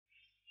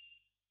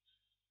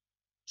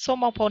សូម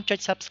បងប្អូនចុច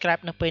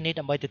Subscribe នៅពេលនេះ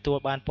ដើម្បីទទួល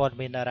បានព័ត៌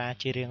មានតារា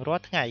ជារៀងរា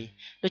ល់ថ្ងៃ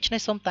ដូច្នេះ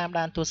សូមតាម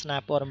ដានទស្សនា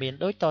ព័ត៌មាន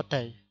ដូចត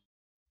ទៅ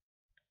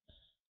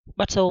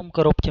បាទសូម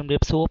គោរពជំរា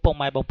បសួរពុក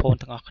ម៉ែបងប្អូន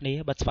ទាំងអស់គ្នា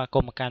បាទស្វាគ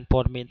មន៍មកកាន់ព័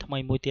ត៌មានថ្មី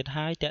មួយទៀត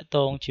ហើយតាក់ទ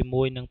ងជា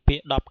មួយនឹងពា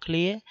ក្យ10ឃ្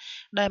លា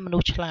ដែលមនុ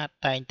ស្សឆ្លាត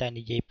តែងតែ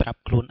និយាយប្រាប់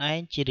ខ្លួនឯង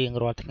ជារៀង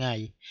រាល់ថ្ងៃ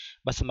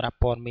បាទសម្រាប់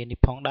ព័ត៌មាននេះ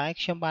ផងដែរ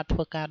ខ្ញុំបាទធ្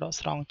វើការដក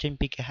ស្រង់ចេញ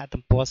ពីគេហ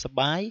ទំព័រស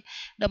បាយ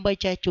ដើម្បី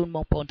ចែកជូនប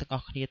ងប្អូនទាំងអ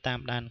ស់គ្នាតាម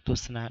ដានទ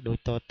ស្សនាដូច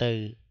តទៅ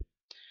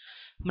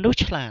មនុស្ស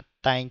ឆ្លាត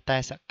តែងតែ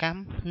សកម្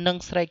មនិង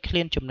ស្រែកឃ្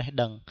លានចំណេះ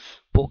ដឹង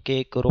ពួកគេ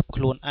គោរព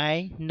ខ្លួនឯង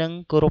និង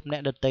គោរពអ្ន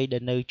កដទៃដែ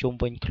លនៅជុំ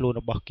វិញខ្លួន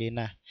របស់គេ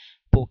ណាស់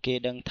ពួកគេ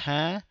ដឹង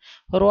ថា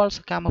រាល់ស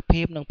កម្ម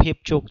ភាពនិងភាព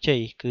ជោគជ័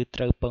យគឺ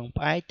ត្រូវពឹង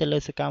ផ្អែកទៅលើ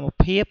សកម្ម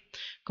ភាព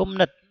គំ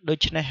និតដូ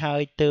ច្នេះហើ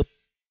យទើប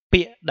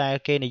ពាក្យដែល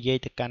គេនិយាយ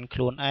ទៅកាន់ខ្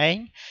លួនឯង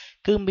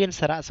គឺមាន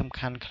សារៈសំ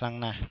ខាន់ខ្លាំង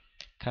ណាស់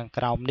ខាង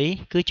ក្រោមនេះ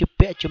គឺជា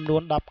ពាក្យចំនួ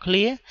ន10ឃ្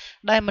លា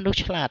ដែលមនុស្ស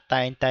ឆ្លាត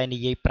តែងតែនិ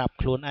យាយប្រាប់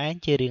ខ្លួនឯង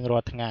ជារៀងរា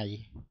ល់ថ្ងៃ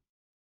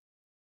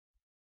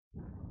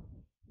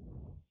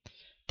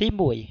ទី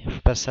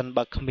1ប្រសិន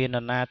បើគ្មានន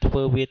រណាធ្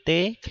វើវាទេ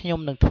ខ្ញុំ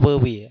នឹងធ្វើ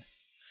វា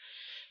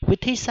វិ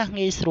ធីសាស្ត្រ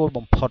ងាយស្រួល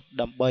បំផុត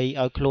ដើម្បី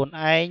ឲ្យខ្លួន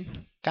ឯង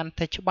កាន់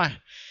តែច្បាស់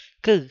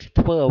គឺ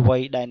ធ្វើអ្វី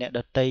ដែលអ្នក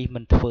ដទៃមិ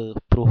នធ្វើ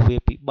ព្រោះវា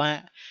ពិបាក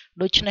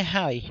ដូច្នេះ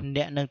ហើយ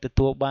អ្នកនឹងទ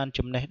ទួលបាន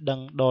ចំណេះដឹង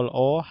ដ៏ល្អ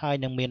ហើយ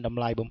នឹងមានត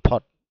ម្លៃបំផុ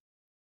ត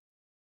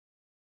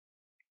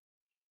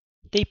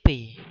ទី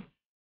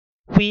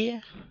2វា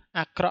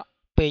អាក្រក់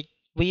ពេក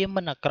វា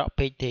មិនអាក្រក់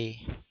ពេកទេ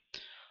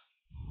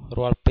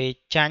រាល់ពេល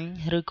ចាញ់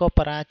ឬក៏ប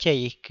រាជ័យ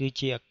គឺ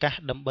ជាឱកាស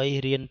ដើម្បី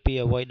រៀនពី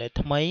អ្វីដែល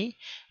ថ្មី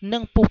និ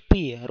ងពុះ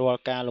ពៀរា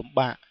ល់ការលំ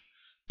បាក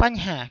ប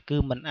ញ្ហាគឺ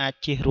មិនអាច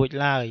ជៀសរួច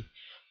ឡើយ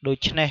ដូ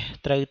ច្នេះ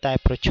ត្រូវតែ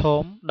ប្រឈ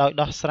មដោយ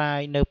ដោះស្រាយ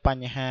នៅប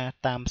ញ្ហា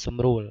តាមស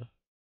ម្រួល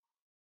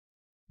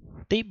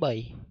ទី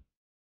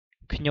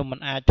3ខ្ញុំមិន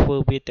អាចធ្វើ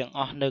វាទាំងអ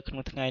ស់នៅក្នុ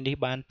ងថ្ងៃនេះ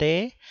បានទេ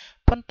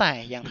ប៉ុន្តែ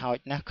យ៉ាងហោច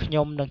ណាស់ខ្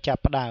ញុំនឹងចា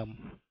ប់ផ្ដើម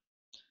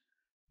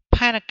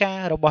ផែនការ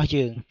របស់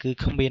យើងគឺ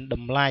គ្មានត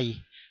ម្លៃ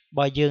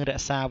បើយើងរ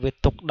ក្សាវា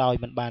ទុកដោយ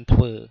មិនបានធ្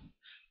វើ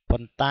ប៉ុ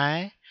ន្តែ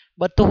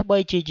បើទោះបី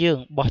ជាយើង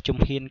បោះជំ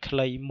ហានខ្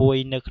លីមួយ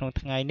នៅក្នុង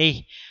ថ្ងៃនេះ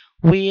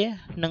វា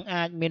នឹង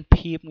អាចមាន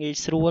ភាពងាយ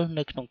ស្រួល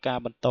នៅក្នុងការ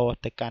បន្ត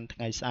ទៅកាន់ថ្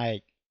ងៃស្អែក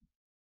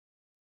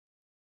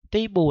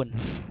ទី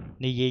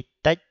4និយាយ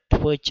តិច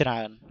ធ្វើច្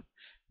រើន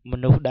ម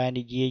នុស្សដែល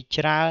និយាយ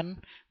ច្រើន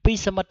ពី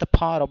សមិទ្ធផ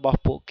លរបស់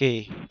ពួកគេ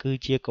គឺ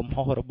ជាកំ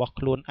ហុសរបស់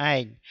ខ្លួនឯ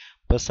ង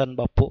ប្រសិន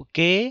បើពួក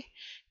គេ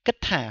គិត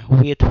ថា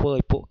វាធ្វើឲ្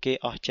យពួកគេ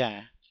អស្ចារ្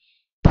យ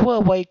ធ្វើ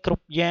អ្វីគ្រ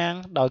ប់យ៉ាង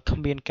ដោយគ្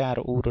មានការរ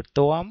អ៊ូរ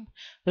ទាំ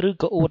ឬ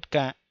ក៏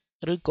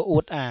អួ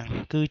តអាង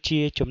គឺជា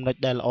ចំណុច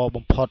ដែលល្អ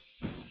បំផុត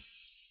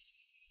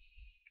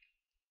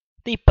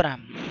ទី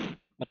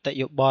5មតិ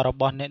យោបល់រ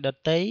បស់អ្នកដ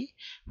ទៃ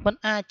មិន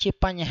អាចជា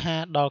បញ្ហា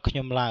ដល់ខ្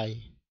ញុំឡើយ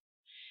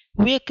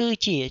វាគឺ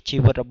ជាជី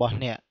វិតរបស់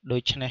អ្នកដូ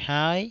ច្នេះ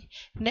ហើយ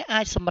អ្នក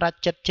អាចសម្រេច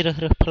ចិត្តជ្រើស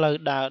រើសផ្លូវ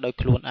ដើរដោយ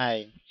ខ្លួនឯង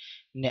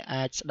អ្នក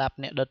អាចស្ដាប់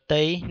អ្នកដ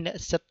ទៃអ្នក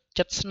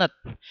ចិត្តស្និទ្ធ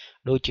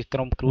ដូចជាក្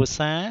រុមគ្រួ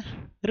សា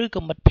រឬ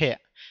ក៏មិត្តភ័ក្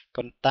តិ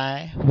ប៉ុន្តែ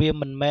វា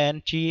មិនមែន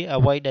ជា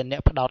អ្វីដែលអ្ន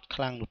កផ្ដោតខ្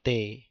លាំងនោះទេ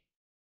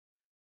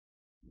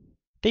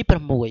ទី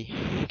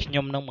6ខ្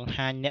ញុំនឹងបង្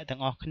ហាញអ្នកទាំ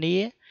ងអស់គ្នា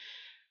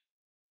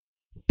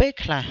ពេល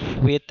ខ្លះ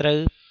វាត្រូវ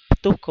ផ្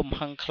ទុះកំ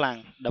ហឹងខ្លាំង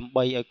ដើម្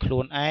បីឲ្យខ្លួ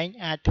នឯង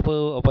អាចធ្វើ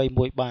អ្វី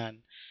មួយបាន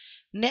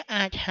អ្នក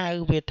អាចហៅ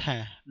វាថា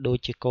ដូច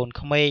ជាកូន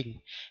ក្មេង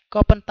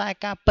ក៏ប៉ុន្តែ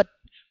ការពិត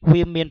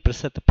វាមានប្រ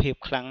សិទ្ធភាព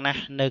ខ្លាំងណា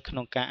ស់នៅក្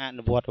នុងការអ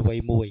នុវត្តអ្វី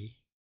មួយ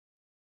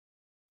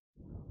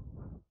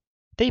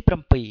ទី7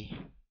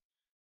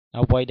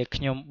អ្វីដែល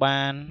ខ្ញុំ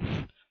បាន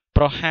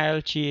ប្រហែល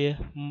ជា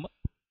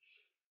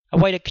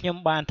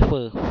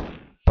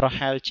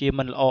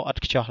មិនល្អឥត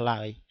ខ្ចោះ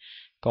ឡើយ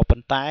ក៏ប៉ុ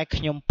ន្តែ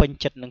ខ្ញុំពេញ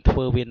ចិត្តនឹងធ្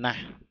វើវាណា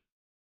ស់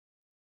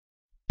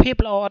ភាព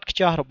ល្អឥតខ្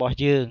ចោះរបស់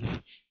យើង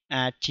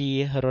អាចជា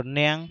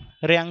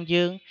រាំង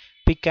យើង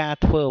ពីការ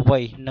ធ្វើអ្វី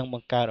និងប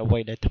ង្កើតអ្វី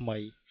ដែលថ្មី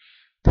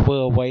ធ្វើ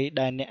អ្វី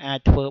ដែលអ្នកអាច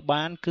ធ្វើ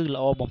បានគឺ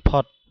ល្អបំផុ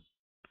ត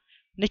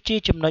នេះជា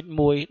ចំណុច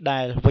មួយដែ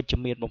លវិជ្ជ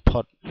មានបំ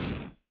ផុត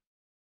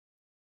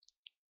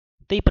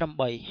ទី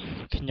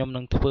8ខ្ញុំ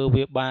នឹងធ្វើ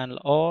វាបាន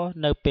ល្អ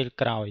នៅពេល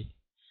ក្រោយ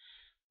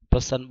ប្រ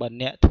សិនបើ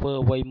អ្នកធ្វើ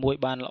អ្វីមួយ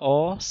បានល្អ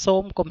សូ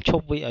មកុំឈ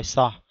ប់វាឲ្យ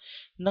សោះ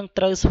និង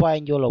ត្រូវស្វែង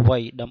យល់អ្វី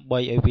ដើម្បី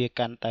ឲ្យវា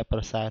កាន់តែប្រ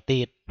សើរ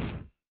ទៀត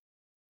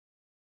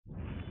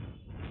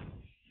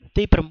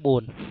ទី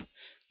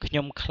9ខ្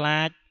ញុំ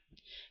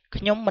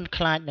មិន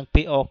ខ្លាចនឹង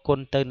ពាក្យអរគុណ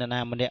ទៅនរណា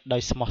ម្នាក់ដោ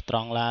យស្មោះត្រ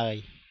ង់ឡើយ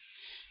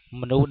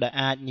មនុស្សដែល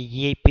អាចនិ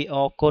យាយពាក្យអ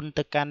រគុណ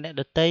ទៅកាន់អ្នក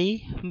ដទៃ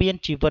មាន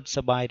ជីវិតស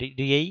ប្បាយរីក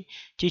រាយ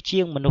ជា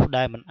ងមនុស្ស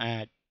ដែលមិនអា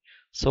ច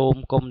សូម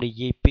កុំនិ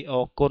យាយពាក្យអ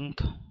រគុណ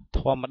ធ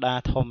ម្ម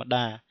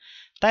តា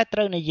តែត្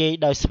រូវនិយាយ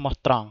ដោយស្មោះ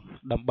ត្រង់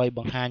ដើម្បីប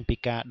ង្ហាញពី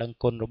ការដឹង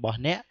គុណរបស់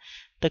អ្នក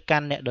ទៅកា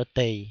ន់អ្នកដ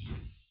ទៃ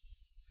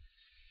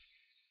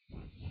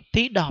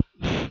ទី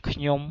10ខ្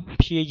ញុំ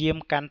ព្យាយាម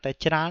កាន់តែ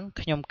ច្រើន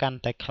ខ្ញុំកាន់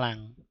តែខ្លាំង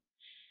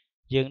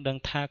យើងដឹង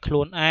ថាខ្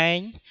លួនឯង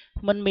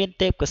មិនមាន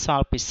ទេពកោស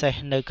ល្យពិសេស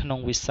នៅក្នុង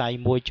វិស័យ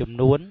មួយចំ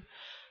នួន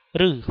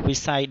ឬវិ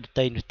ស័យដ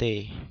ទៃនោះទេ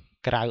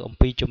ក្រៅអំ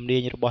ពីជំនា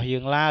ញរបស់យើ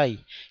ងឡើយ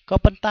ក៏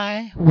ប៉ុន្តែ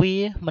វា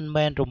មិន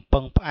មែនរំពឹ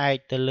ងផ្អែក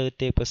ទៅលើ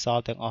ទេពកោសល្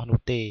យទាំងអស់នោះ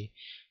ទេ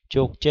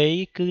ជោគជ័យ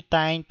គឺ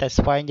តែងតែ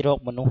ស្វែងរក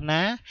មនុស្ស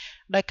ណា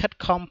ដែលខិត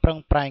ខំប្រឹង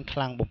ប្រែងខ្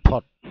លាំងបំផុ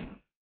ត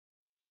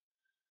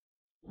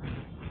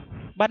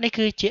បាទនេះ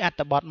គឺជាអត្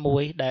ថបទមួ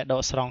យដែលដ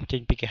កស្រង់ចេ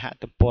ញពីគេហ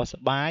ទំព័រស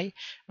បាយ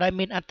ដែល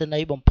មានអត្ថន័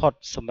យបំផុត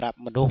សម្រាប់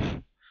មនុស្ស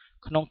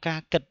ក្នុងការ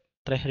គិត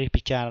ត្រេះរិះ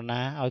ពិចារ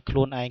ណាឲ្យខ្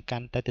លួនឯងកា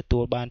ន់តែទទួ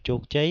លបានជោ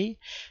គជ័យ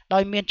ដោ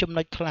យមានចំ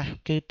ណុចខ្លះ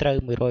គឺត្រូវ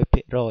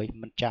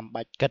 100% មិនចាំ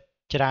បាច់គិត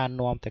ច្រើន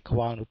នាំតែខ្វ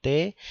ល់នោះទេ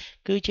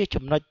គឺជា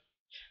ចំណុច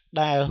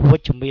ដែលវិ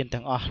ជ្ជមាន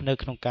ទាំងអស់នៅ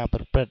ក្នុងការប្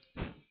រព្រឹត្ត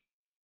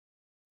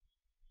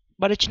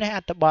បើដូច្នេះអ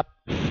ត្ថបទ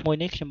មួយ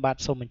នេះខ្ញុំបាទ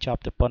សូមបញ្ច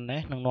ប់តែប៉ុណ្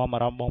ណេះនឹងនាំអា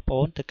រម្មណ៍បងប្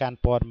អូនទៅកាន់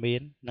ព័ត៌មា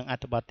ននិងអ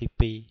ត្ថបទទី2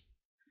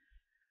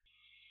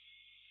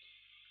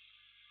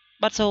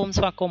បាទសូម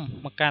ស្វាគមន៍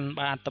មកកាន់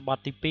អត្ថបទ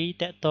ទី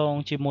2តកតង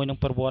ជាមួយនឹង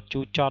ប្រវត្តិជូ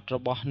រចត់រ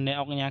បស់អ្នក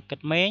អង្គការគិត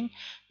ម៉េង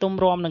ទុំ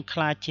រំនឹងខ្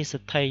លាចជាសិ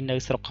ទ្ធិនៅ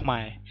ស្រុកខ្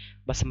មែរ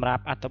បាទសម្រា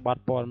ប់អត្ថបទ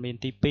ព័ត៌មាន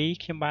ទី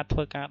2ខ្ញុំបាទធ្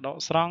វើការដក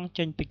ស្រង់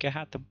ចេញពីគេហ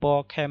ទំព័រ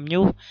Cam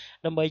News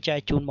ដើម្បីចែក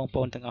ជូនបងប្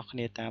អូនទាំងអស់គ្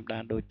នាតាមដា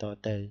នដូចត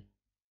ទៅ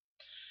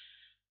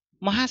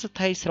មហាសិទ្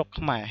ធិស្រុក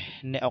ខ្មែរ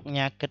អ្នកអង្គ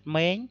ការគិត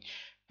ម៉េង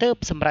ទើប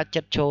សម្រាប់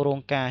ចិត្តចូលរោង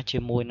ការជា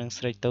មួយនឹង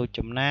ស្រីតូច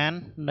ចំណាន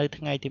នៅ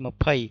ថ្ងៃទី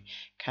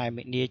20ខែ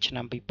មិនិនាឆ្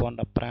នាំ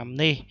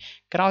2015នេះ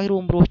ក្រោយរួ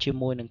មរស់ជា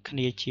មួយនឹងគ្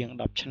នាជាង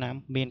10ឆ្នាំ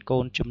មានកូ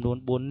នចំនួន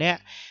4នា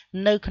ក់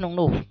នៅក្នុង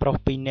នោះប្រុស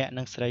2នាក់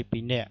និងស្រី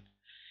2នាក់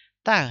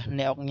តើ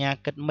អ្នកអង្គការ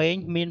គិតម៉េង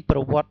មានប្រ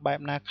វត្តិបែប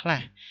ណាខ្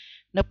លះ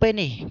នៅពេល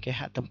នេះគេ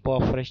ហទំព័រ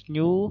Fresh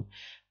News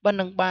បា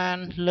នបាន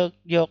លើក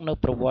យកនៅ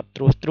ប្រវត្តិ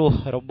ត្រួស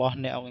របស់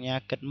អ្នកអង្គកា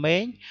រគិតម៉េ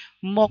ង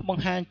មកប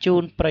ង្ហាញជូ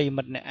នប្រិយ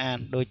មិត្តអ្នកអាន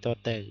ដូចត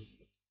ទៅ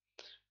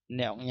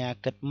អ្នកអង្គការ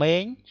គិតម៉េ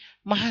ង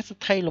មហាសិ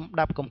ទ្ធិលំ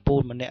ដាប់កំពូល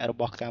ម្នាក់រ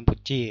បស់កម្ពុ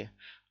ជា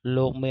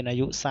លោកមានអា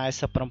យុ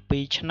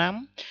47ឆ្នាំ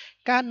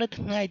កើតនៅ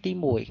ថ្ងៃទី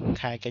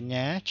1ខែកញ្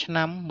ញាឆ្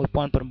នាំ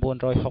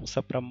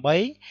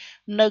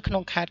1968នៅក្នុ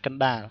ងខេត្តក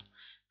ណ្ដាល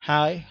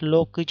ហើយ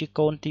លោកគឺជា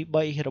កូនទី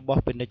3រប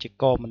ស់ពាណិជ្ជ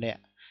ករម្នា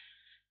ក់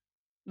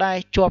ដែល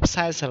ជាប់ខ្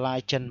សែស្រឡាយ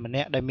ចិនម្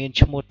នាក់ដែលមាន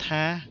ឈ្មោះ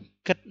ថា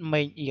គិត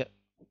ម៉េងអៀក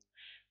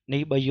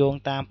នេះបើយោង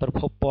តាមប្រ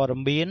ភពព័ត៌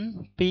មាន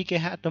ពីគេ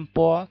ហទំ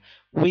ព័រ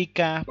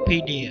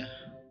Wikipedia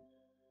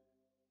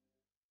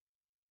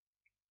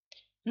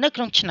នៅក្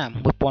នុងឆ្នាំ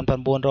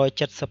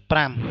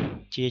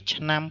1975ជា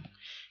ឆ្នាំ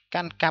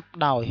កាន់កាប់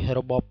ដោយរ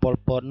បបប៉ុល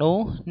ពតនោះ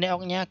អ្នកអ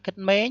ង្គការគិត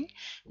ម៉េង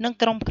និង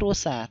ក្រុមគ្រួ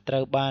សារត្រូ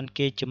វបាន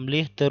គេជម្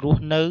លៀសទៅរ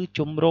ស់នៅ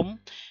ជំរុំ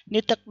នៃ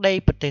ទឹកដី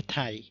ប្រទេស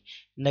ថៃ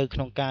នៅក្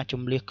នុងការជ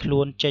ម្លៀសខ្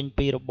លួនចេញ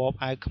ពីរបប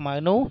អាវខ្មៅ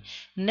នោះ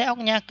អ្នកអ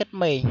ង្គការគិត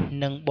ម៉េង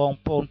និងបង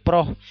ប្អូនប្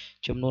រុស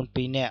ចំនួន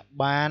2នាក់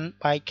បាន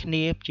បែកគ្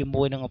នាជា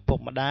មួយនឹងឪពុក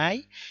ម្ដាយ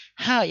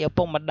ហើយឪ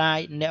ពុកម្ដាយ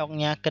អ្នកអង្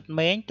គការគិត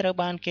ម៉េងត្រូវ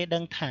បានគេដឹ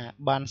ងថា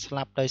បានស្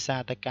លាប់ដោយសា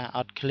រតែការអ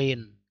ត់ឃ្លាន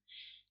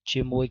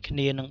ជាមួយគ្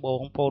នានឹងប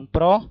ងប្អូន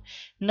ប្រុស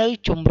នៅ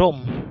ជំរុំ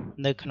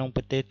នៅក្នុង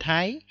ប្រទេស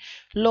ថៃ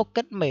លោក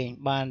គិតម៉េង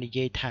បាននិ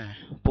យាយថា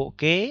ពួក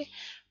គេ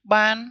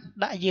បាន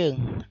ដាក់យើង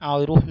ឲ្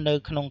យរស់នៅ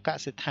ក្នុងក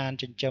សិដ្ឋាន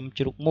ចិញ្ចឹម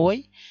ជ្រូកមួយ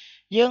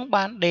យើង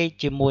បានដេក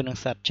ជាមួយនឹង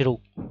សត្វជ្រូក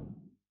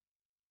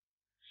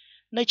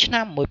នៅឆ្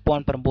នាំ1980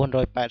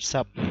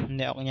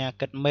អ្នកអង្គការ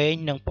គិតម៉េង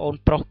និងប្អូន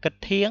ប្រុសគិត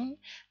ធៀង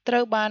ត្រូ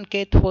វបាន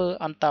គេធ្វើ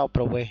អន្តោ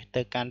ប្រវេសន៍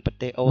ទៅកាន់ប្រ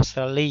ទេសអូស្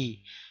ត្រាលី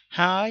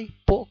ហើយ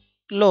ពួក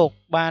លោក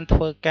បានធ្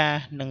វើការ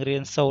និងរៀ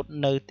នសូត្រ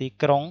នៅទី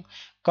ក្រុង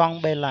កង់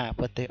បេឡា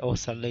ប្រទេសអូ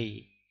ស្ត្រាលី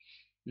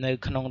នៅ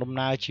ក្នុងដំ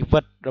ណើរជីវិ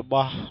តរប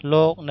ស់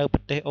លោកនៅប្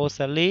រទេសអូស្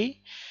ត្រាលី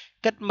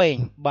គិតម៉េង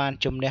បាន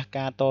ជំនះ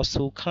ការត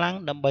ស៊ូខ្លាំង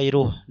ដើម្បីរ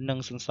ស់និង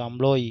សន្សំ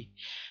លុយ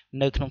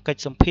នៅក្នុងកិច្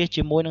ចសម្ភាស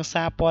ជាមួយនឹង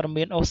សារព័ត៌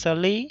មានអូស្ត្រា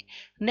លី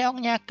អ្នកអ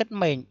ង្គការគិត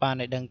ម៉េងបាន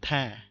ឲ្យដឹង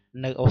ថា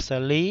នៅអូស្ត្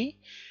រាលី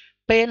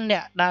ពេលអ្ន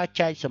កដើរ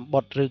ចែកសម្ប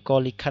ត្តិឬក៏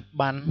លិខិត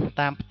ប័ណ្ណ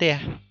តាមផ្ទះ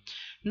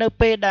នៅ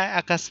ពេលដែល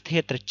អាកាសធា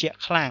តុត្រជាក់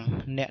ខ្លាំង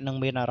អ្នកនឹង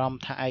មានអារម្ម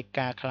ណ៍ថាឯ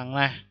កាខ្លាំង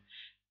ណាស់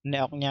អ្ន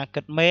កអង្គការ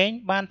គិតម៉េង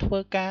បានធ្វើ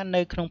ការ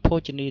នៅក្នុងភោ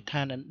ជនីយដ្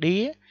ឋានឥណ្ឌា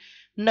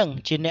និង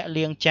ជាអ្នក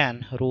លាងចាន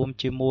រួម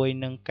ជាមួយ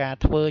នឹងការ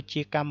ធ្វើ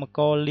ជាកម្មក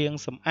រលាង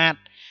សម្អាត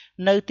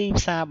នៅទី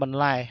ផ្សារបន្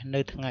លែ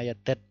នៅថ្ងៃអា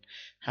ទិត្យ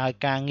ហើយ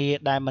ការងារ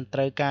ដែលមិនត្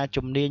រូវការ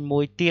ជំនាញមួ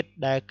យទៀត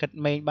ដែលគិត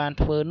ម៉េងបាន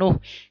ធ្វើនោះ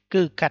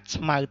គឺកាត់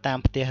ស្មៅតាម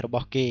ផ្ទះរប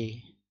ស់គេ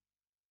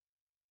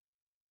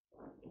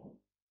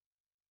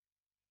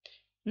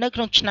នៅក្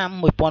នុងឆ្នាំ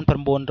1991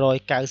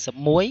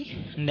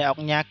អ្នកអ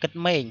ង្គការគិត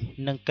ម៉េង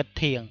និងគិត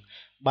ធៀង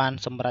បាន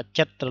សម្រេច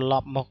ចិត្តត្រឡ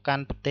ប់មកកា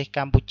ន់ប្រទេសក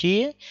ម្ពុជា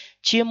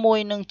ជាមួយ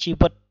នឹងជី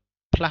វិត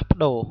ផ្លាស់ប្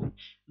ដូរ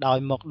ដោយ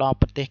មកដល់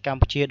ប្រទេសក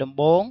ម្ពុជាដំ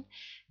បូង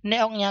អ្នក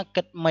អង្គការ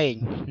គិតម៉េង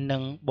និ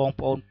ងបង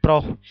ប្អូនប្រុ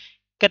ស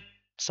គិត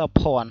សុ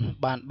ភ័ណ្ឌ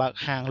បានបើក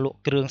ហាងលក់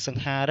គ្រឿងស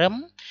ង្ហារិម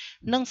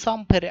និងស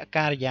ម្ភារៈ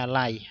ការិយា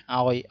ល័យ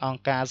ឲ្យអង្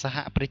គការសហ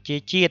ប្រជា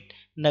ជាតិ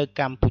នៅ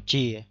កម្ពុ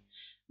ជា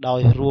ដោ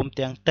យរួម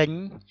ទាំងទិញ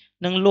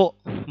និងលក់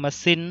ម៉ា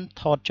ស៊ីន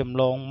ថតចម្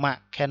លងម៉ាក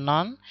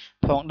Canon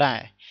ផងដែរ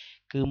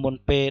គឺមុន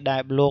ពេលដែ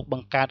លលោកប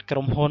ង្កើតក្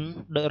រុមហ៊ុន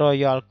The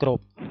Royal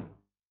Group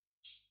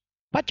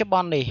បច្ចុប្ប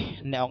ន្ននេះ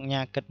អ្នកអង្គ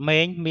ការគិតម៉េ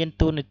ងមាន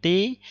តួនាទី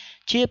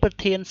ជាប្រ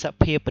ធានស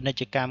ភាពាណិជ្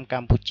ជកម្មក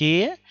ម្ពុជា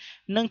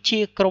និងជា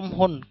ក្រុម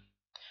ហ៊ុន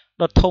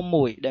ដ៏ធំ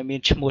មួយដែលមា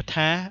នឈ្មោះ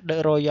ថា The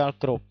Royal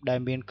Group ដែល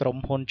មានក្រុម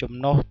ហ៊ុនចំ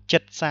ណុះជិ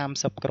ត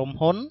30ក្រុម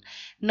ហ៊ុន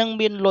និង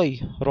មានលុយ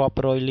រាប់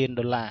រយលាន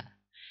ដុល្លារ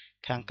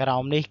ខាងក្រោ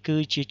មនេះគឺ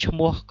ជាឈ្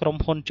មោះក្រុម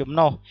ហ៊ុនចំ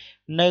ណុះ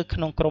នៅក្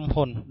នុងក្រុម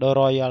ហ៊ុន The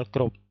Royal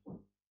Group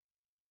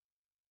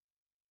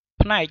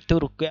ផ្នែកទូ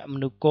រគម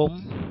នាគមន៍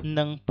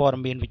និងព័ត៌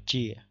មានវិទ្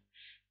យា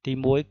ទី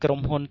1ក្រុម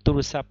ហ៊ុនទូរ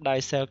ស័ព្ទដៃ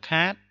Cell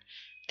Card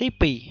ទី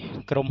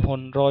2ក្រុមហ៊ុ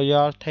ន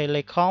Royal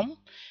Telecom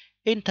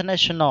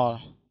International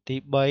ទី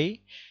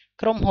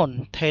3ក្រុមហ៊ុន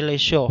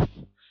Teleshop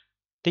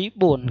ទី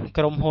4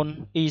ក្រុមហ៊ុន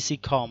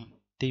EasyCom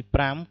ទី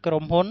5ក្រុ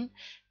មហ៊ុន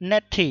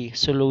Netty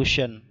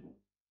Solution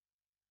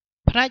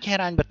ផ្នែកហិ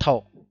រញ្ញវត្ថុ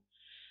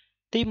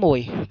ទី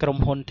1ក្រុម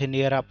ហ៊ុនធា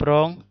នារ៉ាប់រ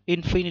ង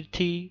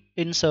Infinity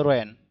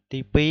Insurance ទី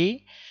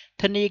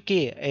2ធនា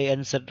គារ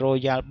ANZ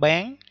Royal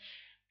Bank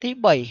ទី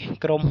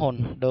3ក្រុមហ៊ុន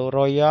The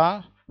Royal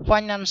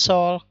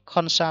Financial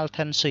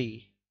Consultancy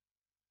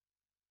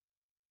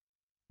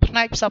ផ្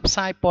នែកផ្សព្វផ្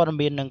សាយព័ត៌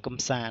មាននិងក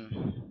ម្សាន្ត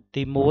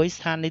ទី1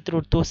ស្ថានីយ៍ទូរ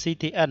ទស្សន៍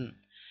CTN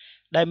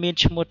ដែលមាន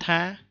ឈ្មោះថា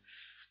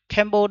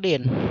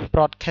Cambodian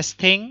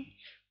Broadcasting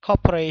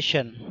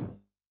Corporation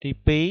ទី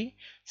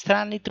2ស្ថា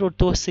នីយ៍ទូរ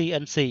ទស្សន៍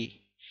CNC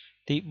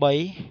ទី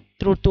3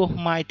ទូរទស្សន៍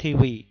My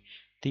TV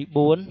ទី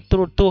4ទូ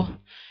រទស្សន៍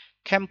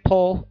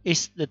Campo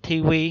is the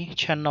TV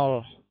Channel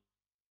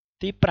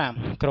ទី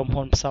5ក្រុម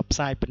ហ៊ុនផ្សព្វផ្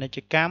សាយពាណិជ្ជ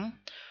កម្ម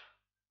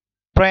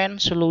Brand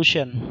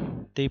Solution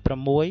ទី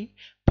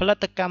6ផលិ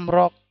តកម្ម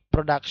Rock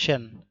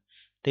Production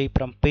ទី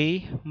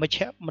7មជ្ឈ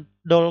មណ្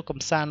ឌលក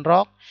ម្សាន្ត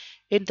Rock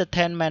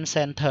Entertainment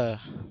Center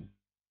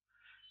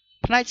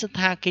ផ្នែកសណ្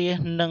ឋាគារ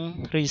និង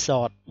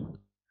Resort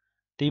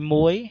ទី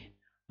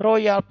1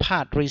 Royal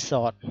Park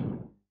Resort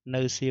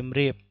នៅសៀម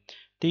រាប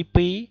ទី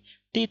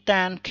2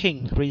 Titan King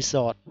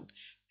Resort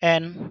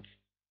and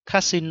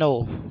Casino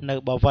នៅ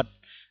បាវិត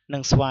និ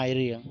ងស្វាយ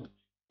រៀង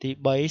ទី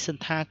3ស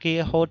ណ្ឋាគារ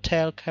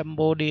Hotel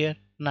Cambodia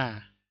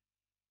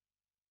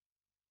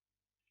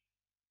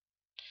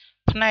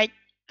ផ្នែក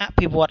អ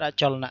ភិវឌ្ឍអ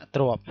ចលន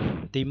ទ្រព្យ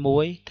ទី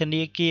1ធ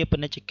នាគារពា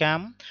ណិជ្ជក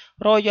ម្ម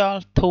Royal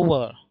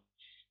Tower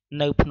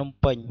នៅភ្នំ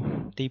ពេញ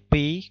ទី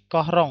2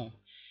កោះរ៉ុង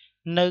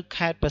នៅ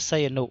ខេត្តព្រះសី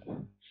ហនុ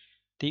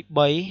ទី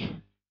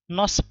3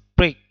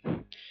 Northbridge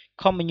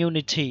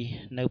Community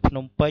នៅភ្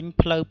នំពេញ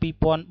ផ្លូវ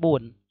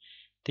2004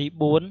ទី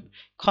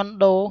4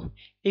 Condo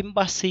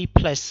Embassy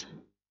Place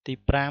ទី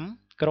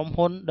5ក្រុម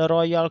ហ៊ុន The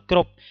Royal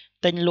Group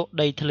ទិញលក់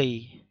ដីធ្លី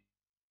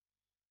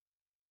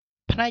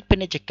ផ្នែកពា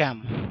ណិជ្ជកម្ម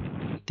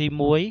ទី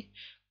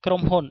1ក្រុ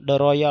មហ៊ុន The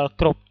Royal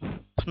Group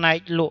ផ្នែក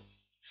លក់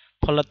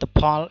ផលិតផ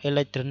លអេ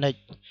ឡិចត្រូនិក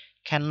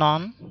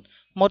Canon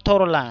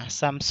Motorola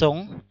Samsung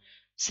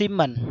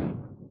Siemens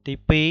ទី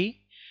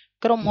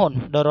2ក្រុមហ៊ុន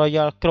The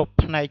Royal Group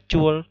ផ្នែក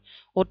ជួល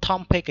ឧទ្ធ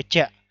ម្ភាគច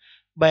ក្រ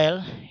Bell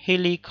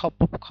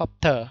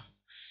Helicopter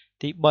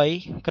ទី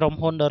3ក្រុម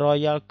ហ៊ុន The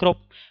Royal Group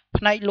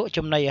ផ្នែកលក់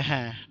ចំណីអា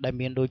ហារដែល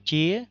មានដូច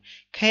ជា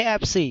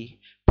KFC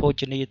ភោ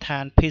ជនីយដ្ឋា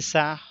ន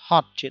Pizza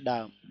Hut ជា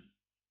ដើម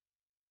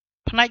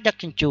ផ្នែកដឹក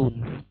ជញ្ជូន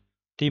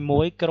ទី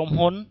1ក្រុម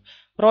ហ៊ុន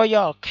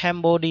Royal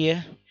Cambodia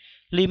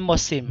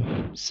Limousine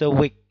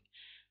Service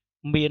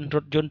មានរ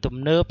ថយន្តទំ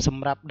នើបស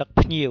ម្រាប់ដឹក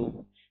ភ្ញៀវ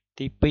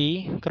ទី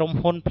2ក្រុម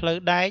ហ៊ុនផ្លូវ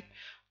ដែក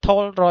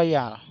Toll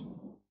Royal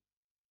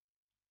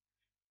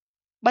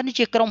បាននេះ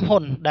ជាក្រុមហ៊ុ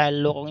នដែល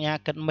លោកអង្ញា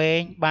កិតមេង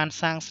បាន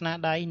សាងស្នា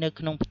ដៃនៅ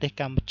ក្នុងប្រទេស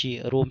កម្ពុជា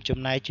រួមចំ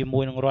ណែកជាមួ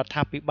យនឹងរដ្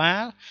ឋាភិបា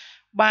ល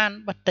បាន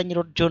បញ្ចេញរ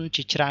ថយន្ត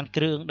ជាច្រើន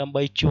គ្រឿងដើម្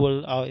បីជួល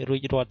ឲ្យរួ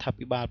ចរដ្ឋា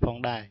ភិបាលផង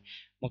ដែរ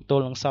មកទ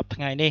ល់នឹងសប្តាហ៍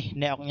ថ្ងៃនេះ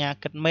អ្នកអង្ញា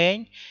កិតមេង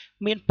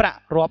មានប្រាក់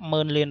រាប់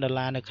ម៉ឺនលានដុល្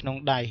លារនៅក្នុង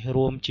ដៃ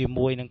រួមជា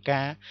មួយនឹង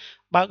ការ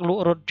បើកល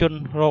ក់រថយន្ត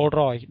Rolls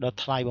Royce ដ៏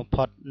ថ្លៃបំ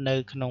ផុតនៅ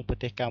ក្នុងប្រ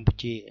ទេសកម្ពុ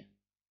ជា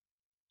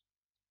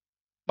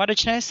បាទដូ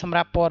ច្នេះសម្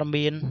រាប់ព័ត៌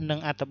មាននិង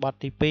អត្ថបទ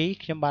ទី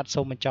2ខ្ញុំបាទ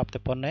សូមបញ្ចប់តែ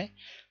ប៉ុណ្ណេះ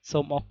សូ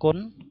មអរគុណ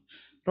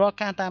រាល់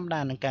ការតាម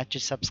ដាននិងការចុ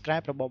ច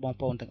Subscribe របស់បង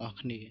ប្អូនទាំងអស់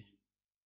គ្នា